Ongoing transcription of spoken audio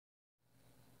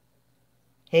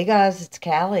Hey guys, it's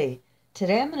Cali.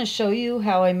 Today I'm going to show you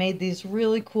how I made these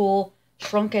really cool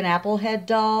Shrunken Apple Head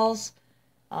dolls.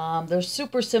 They're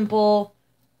super simple,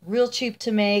 real cheap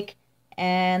to make,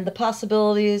 and the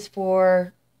possibilities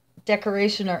for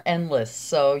decoration are endless.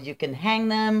 So you can hang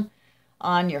them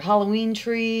on your Halloween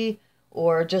tree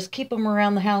or just keep them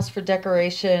around the house for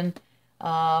decoration.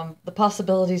 The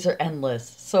possibilities are endless.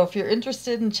 So if you're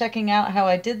interested in checking out how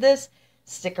I did this,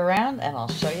 stick around and I'll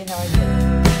show you how I did it.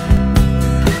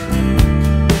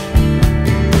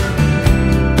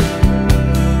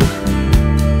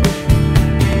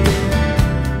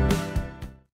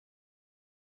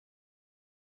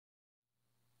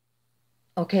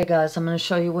 Okay guys, I'm going to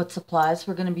show you what supplies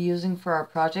we're going to be using for our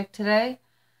project today.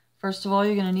 First of all,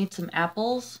 you're going to need some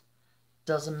apples.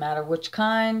 Doesn't matter which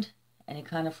kind, any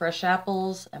kind of fresh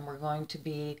apples, and we're going to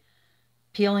be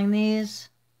peeling these.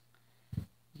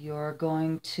 You're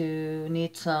going to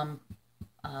need some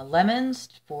lemons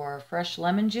for fresh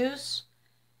lemon juice,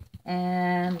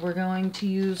 and we're going to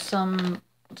use some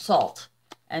salt.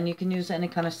 And you can use any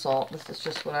kind of salt. This is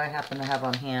just what I happen to have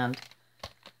on hand.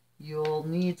 You'll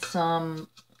need some,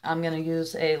 I'm going to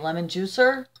use a lemon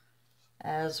juicer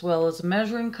as well as a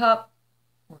measuring cup.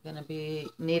 We're going to be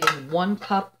needing 1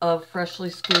 cup of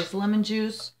freshly squeezed lemon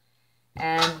juice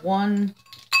and 1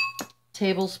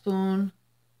 tablespoon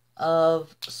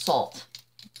of salt.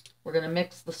 We're going to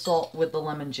mix the salt with the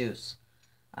lemon juice.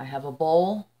 I have a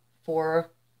bowl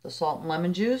for the salt and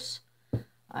lemon juice.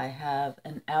 I have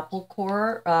an apple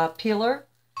core peeler,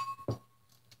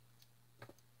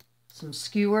 some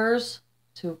skewers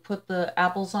to put the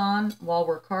apples on while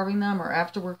we're carving them or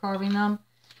after we're carving them.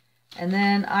 And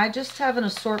then I just have an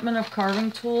assortment of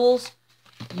carving tools.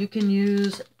 You can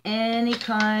use any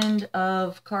kind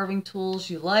of carving tools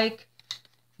you like.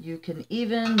 You can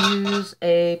even use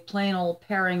a plain old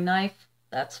paring knife.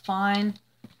 That's fine.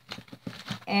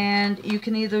 And you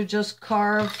can either just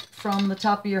carve from the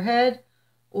top of your head,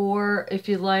 or if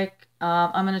you like,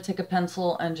 I'm going to take a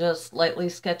pencil and just lightly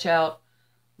sketch out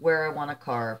where I want to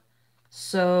carve.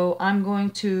 So I'm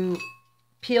going to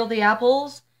peel the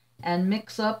apples and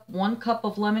mix up 1 cup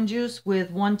of lemon juice with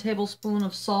 1 tablespoon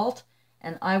of salt,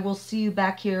 and I will see you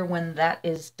back here when that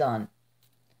is done.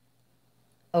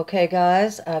 Okay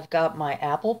guys, I've got my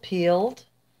apple peeled.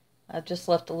 I've just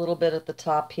left a little bit at the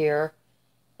top here,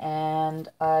 and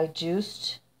I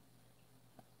juiced,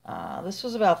 this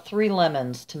was about 3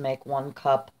 lemons to make 1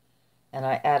 cup, and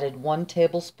I added 1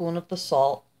 tablespoon of the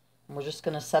salt. We're just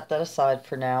going to set that aside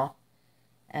for now.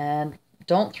 And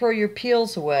don't throw your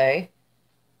peels away.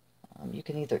 You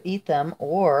can either eat them,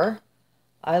 or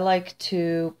I like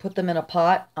to put them in a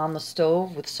pot on the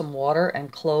stove with some water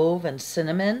and clove and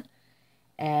cinnamon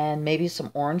and maybe some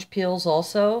orange peels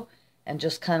also, and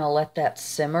just kind of let that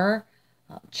simmer.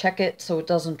 Check it so it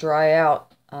doesn't dry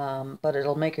out, but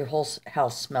it'll make your whole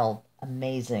house smell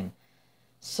amazing.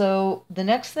 So the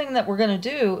next thing that we're going to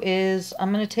do is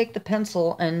I'm going to take the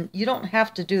pencil, and you don't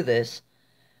have to do this,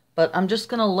 but I'm just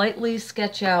going to lightly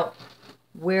sketch out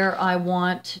where I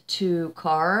want to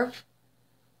carve.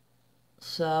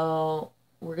 So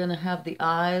we're going to have the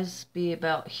eyes be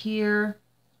about here.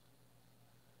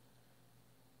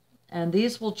 And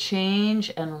these will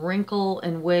change and wrinkle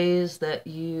in ways that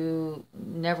you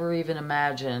never even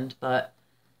imagined, but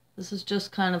this is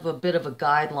just kind of a bit of a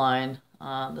guideline.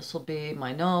 This will be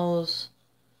my nose,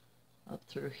 up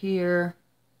through here,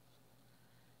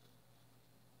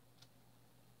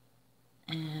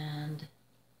 and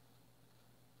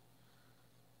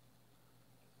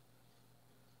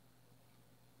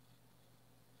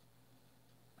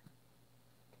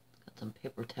got some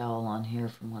paper towel on here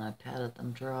from when I patted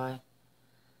them dry.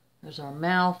 There's our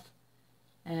mouth,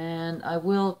 and I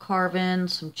will carve in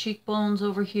some cheekbones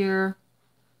over here.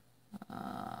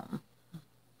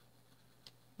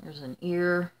 There's an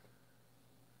ear.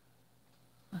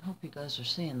 I hope you guys are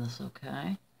seeing this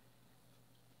okay.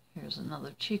 Here's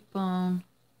another cheekbone.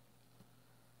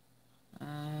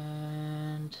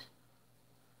 And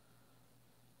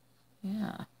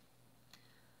yeah.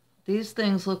 These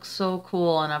things look so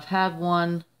cool, and I've had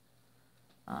one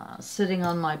sitting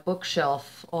on my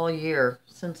bookshelf all year,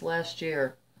 since last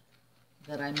year,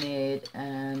 that I made,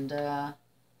 and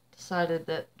decided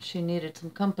that she needed some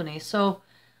company. So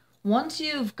once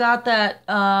you've got that,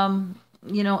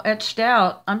 etched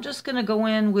out, I'm just going to go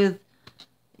in with,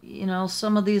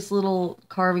 some of these little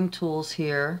carving tools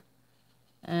here.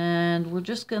 And we're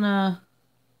just going to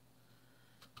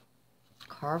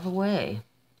carve away.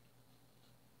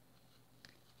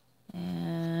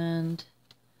 And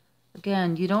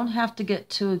again, you don't have to get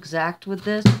too exact with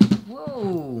this.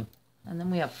 Whoa! And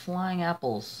then we have flying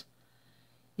apples.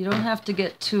 You don't have to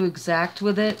get too exact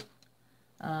with it.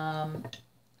 I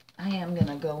am going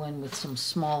to go in with some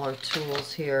smaller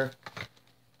tools here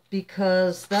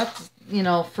because that's, you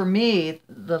know, for me,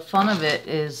 the fun of it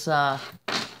is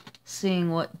seeing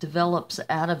what develops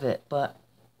out of it. But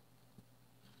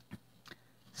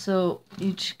so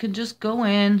you can just go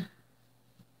in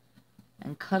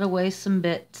and cut away some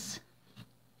bits.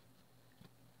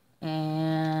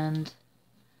 And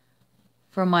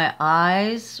for my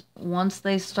eyes, once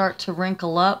they start to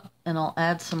wrinkle up, and I'll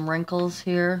add some wrinkles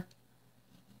here,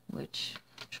 which,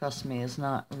 trust me, is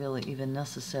not really even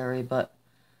necessary, but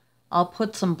I'll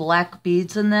put some black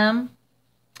beads in them,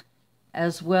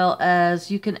 as well as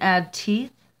you can add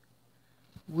teeth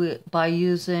by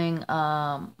using,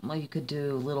 well, you could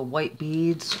do little white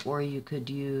beads, or you could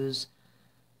use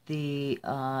the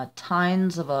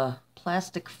tines of a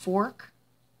plastic fork.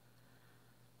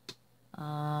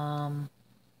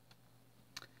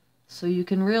 So you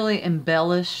can really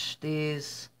embellish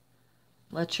these,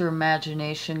 let your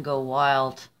imagination go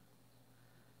wild.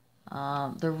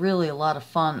 They're really a lot of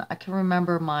fun. I can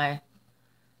remember my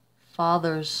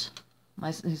father's,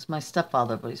 he's my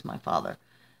stepfather, but he's my father.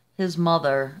 His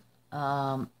mother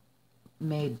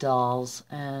made dolls,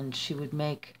 and she would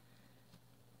make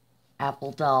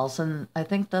apple dolls, and I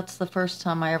think that's the first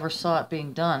time I ever saw it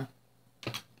being done.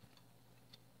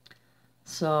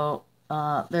 So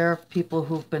there are people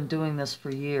who've been doing this for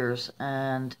years,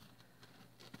 and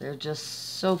they're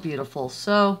just so beautiful.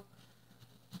 So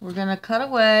we're going to cut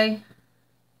away,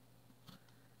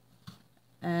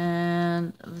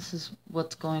 and this is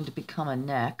what's going to become a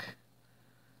neck.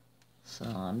 So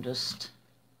I'm just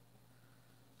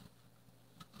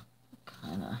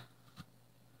kind of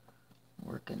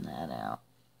working that out.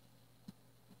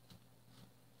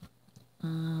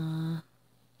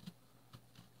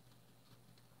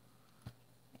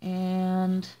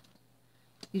 And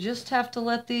you just have to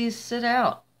let these sit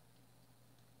out.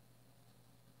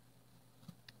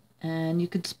 And you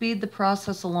could speed the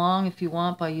process along if you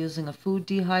want by using a food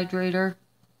dehydrator.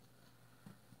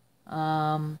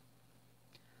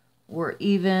 Or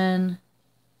even,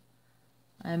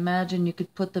 I imagine you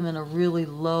could put them in a really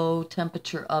low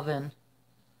temperature oven.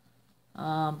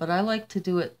 But I like to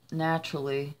do it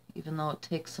naturally, even though it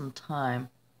takes some time.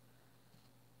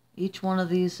 Each one of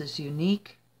these is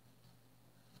unique.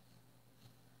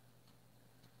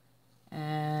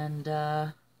 And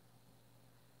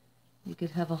you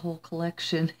could have a whole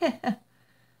collection. I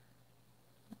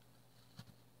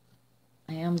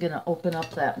am going to open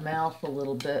up that mouth a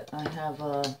little bit. I have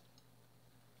a,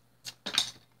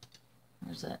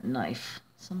 where's that knife?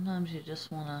 Sometimes you just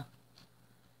want to,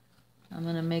 I'm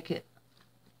going to make it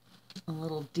a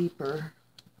little deeper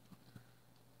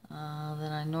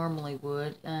than I normally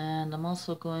would. And I'm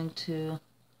also going to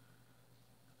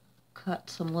cut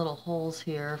some little holes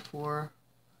here for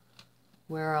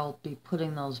where I'll be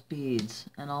putting those beads,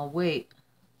 and I'll wait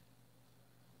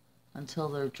until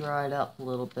they're dried up a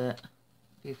little bit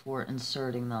before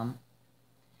inserting them.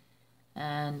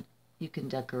 And you can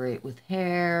decorate with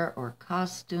hair or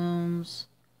costumes,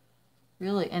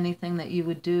 really anything that you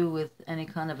would do with any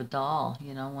kind of a doll,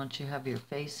 you know, once you have your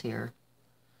face here.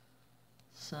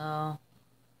 So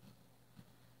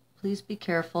please be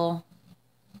careful.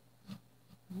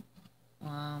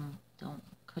 Don't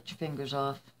cut your fingers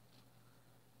off.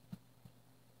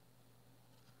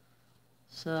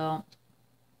 So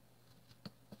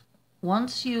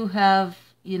once you have,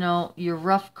 you know, your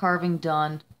rough carving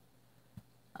done,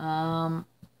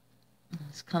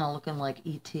 it's kind of looking like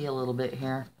E.T. a little bit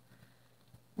here.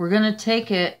 We're going to take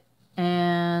it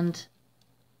and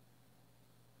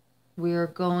we are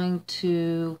going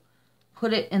to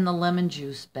put it in the lemon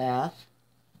juice bath.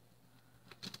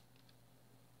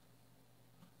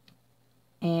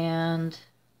 And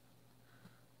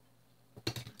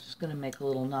just going to make a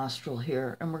little nostril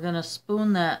here, and we're going to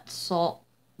spoon that salt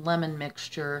lemon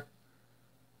mixture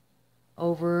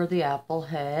over the apple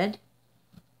head,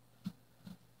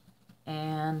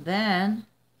 and then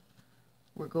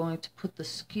we're going to put the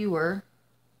skewer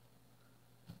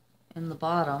in the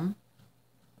bottom.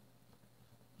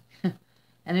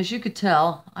 And as you could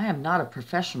tell, I am not a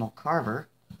professional carver.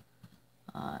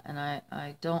 And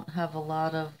I don't have a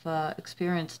lot of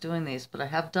experience doing these, but I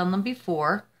have done them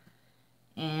before,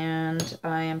 and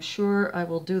I am sure I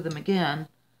will do them again.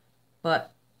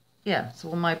 But yeah,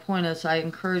 so my point is I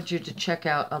encourage you to check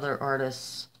out other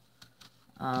artists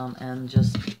and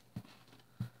just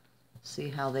see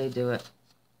how they do it.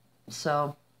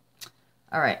 So,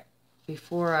 all right,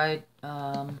 before I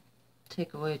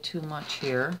take away too much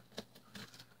here,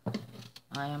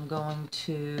 I am going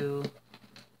to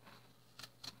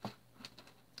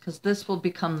because this will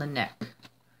become the neck.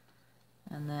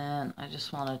 And then I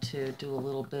just wanted to do a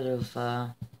little bit of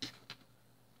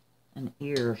an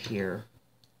ear here.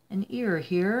 An ear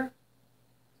here.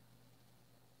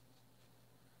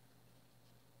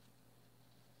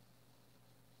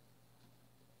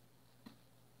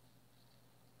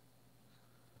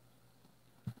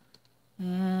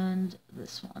 And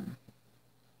this one.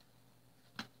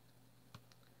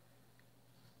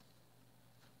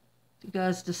 If you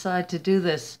guys decide to do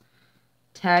this,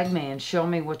 tag me and show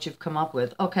me what you've come up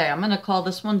with. Okay, I'm going to call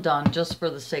this one done just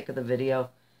for the sake of the video.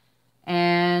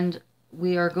 And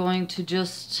we are going to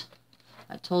just,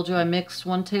 I told you I mixed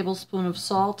 1 tablespoon of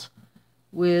salt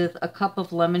with a cup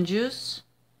of lemon juice.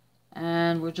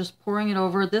 And we're just pouring it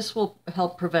over. This will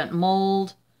help prevent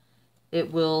mold.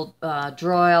 It will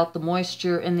draw out the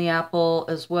moisture in the apple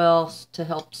as well to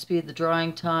help speed the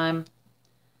drying time.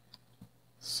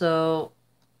 So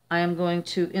I am going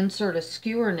to insert a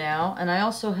skewer now, and I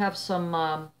also have some,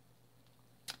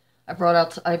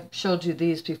 I showed you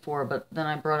these before, but then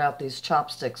I brought out these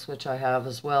chopsticks, which I have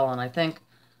as well, and I think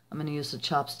I'm going to use the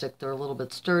chopstick. They're a little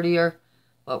bit sturdier,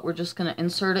 but we're just going to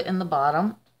insert it in the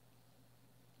bottom.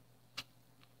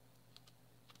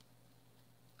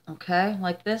 Okay,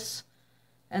 like this.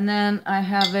 And then I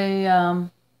have a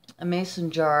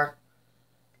mason jar,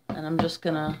 and I'm just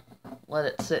going to let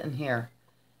it sit in here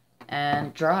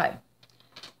and dry.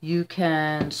 You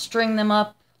can string them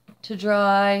up to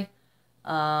dry,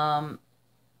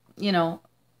 you know,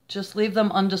 just leave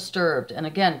them undisturbed. And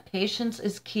again, patience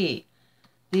is key.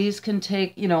 These can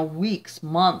take, you know, weeks,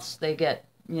 months. They get,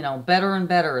 you know, better and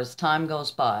better as time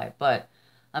goes by. But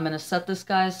I'm going to set this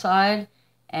guy aside,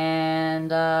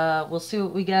 and we'll see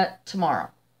what we get tomorrow.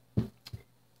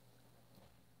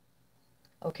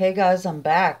 Okay guys, I'm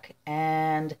back,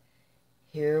 and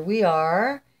here we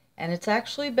are, and it's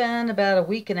actually been about a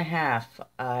week and a half.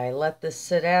 I let this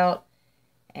sit out,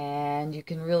 and you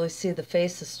can really see the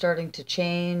face is starting to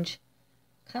change.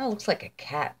 Kind of looks like a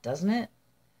cat, doesn't it?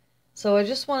 So I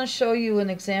just want to show you an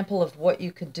example of what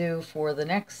you could do for the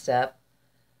next step.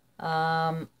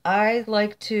 I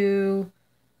like to,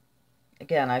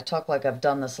 again, I talk like I've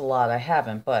done this a lot. I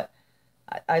haven't, but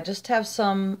I just have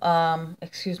some,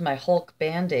 excuse my Hulk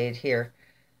Band-Aid here.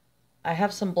 I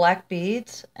have some black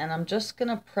beads, and I'm just going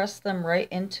to press them right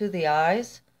into the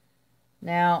eyes.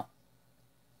 Now,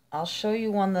 I'll show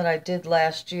you one that I did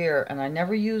last year, and I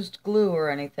never used glue or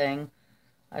anything.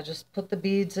 I just put the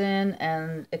beads in,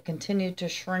 and it continued to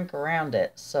shrink around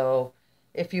it. So,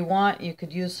 if you want, you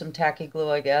could use some tacky glue,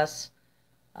 I guess.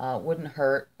 Wouldn't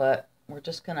hurt, but we're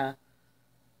just going to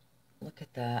look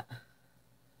at that.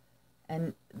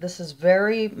 And this is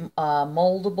very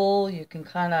moldable. You can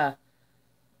kind of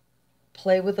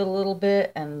play with it a little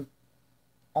bit and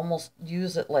almost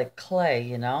use it like clay,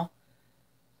 you know.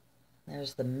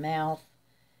 There's the mouth.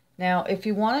 Now, if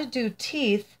you want to do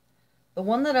teeth, the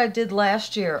one that I did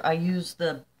last year, I used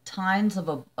the tines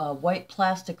of a white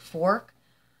plastic fork,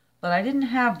 but I didn't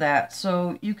have that.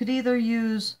 So you could either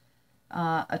use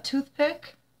a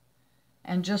toothpick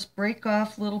and just break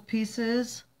off little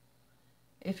pieces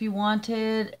if you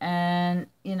wanted, and,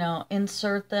 you know,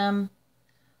 insert them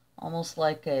almost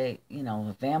like a, you know,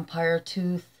 a vampire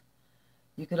tooth.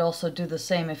 You could also do the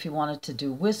same if you wanted to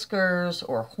do whiskers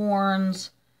or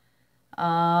horns.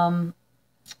 Again,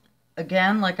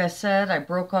 like I said, I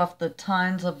broke off the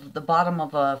tines of the bottom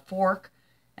of a fork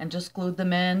and just glued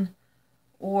them in.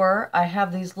 Or I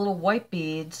have these little white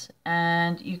beads,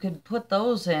 and you could put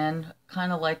those in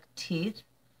kind of like teeth.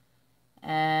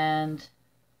 And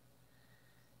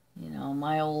you know,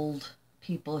 my old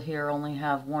people here only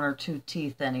have 1 or 2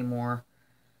 teeth anymore.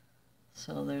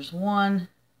 So there's one.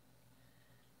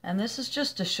 And this is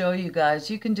just to show you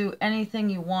guys, you can do anything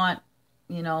you want.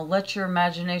 You know, let your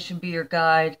imagination be your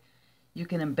guide. You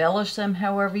can embellish them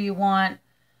however you want.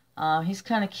 He's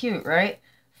kind of cute, right?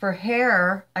 For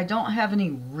hair, I don't have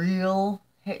any real,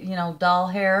 you know, doll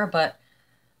hair, but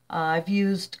I've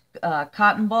used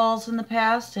cotton balls in the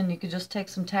past, and you could just take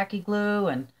some tacky glue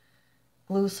and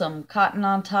glue some cotton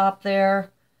on top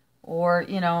there, or,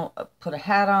 you know, put a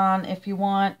hat on if you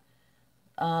want.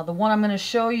 The one I'm going to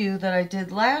show you that I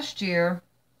did last year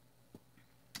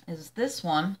is this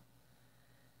one,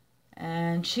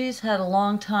 and she's had a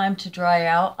long time to dry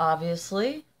out,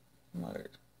 obviously.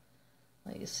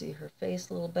 Let you see her face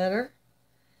a little better,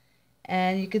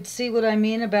 and you could see what I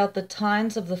mean about the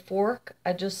tines of the fork.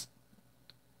 I just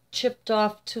chipped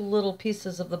off 2 little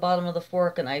pieces of the bottom of the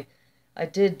fork, and I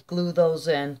did glue those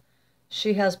in.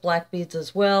 She has black beads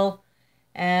as well.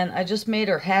 And I just made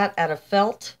her hat out of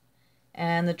felt,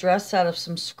 and the dress out of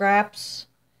some scraps.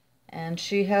 And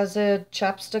she has a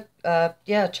chopstick,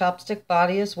 chopstick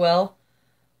body as well.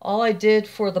 All I did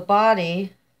for the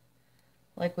body,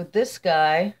 like with this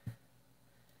guy,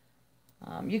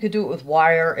 you could do it with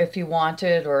wire if you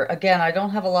wanted, or again, I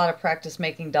don't have a lot of practice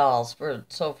making dolls,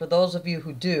 so for those of you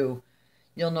who do,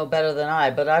 you'll know better than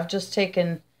I, but I've just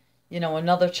taken,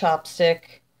 another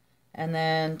chopstick and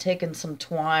then taken some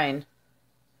twine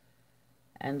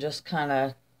and just kind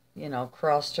of,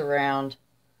 crossed around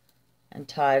and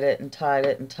tied it and tied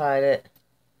it and tied it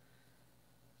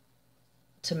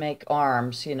to make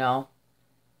arms,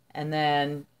 and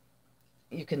then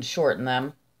you can shorten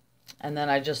them. And then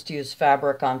I just use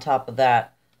fabric on top of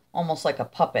that, almost like a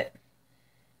puppet.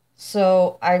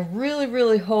 So I really,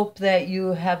 really hope that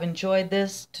you have enjoyed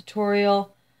this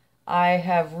tutorial. I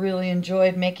have really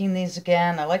enjoyed making these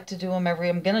again. I like to do them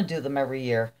I'm going to do them every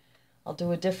year. I'll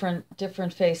do a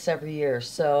different face every year.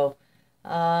 So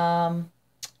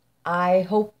I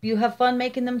hope you have fun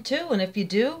making them too. And if you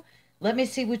do, let me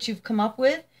see what you've come up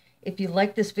with. If you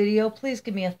like this video, please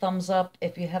give me a thumbs up.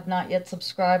 If you have not yet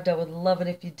subscribed, I would love it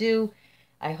if you do.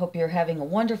 I hope you're having a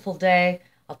wonderful day.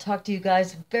 I'll talk to you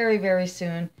guys very, very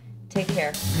soon. Take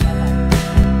care. Bye-bye.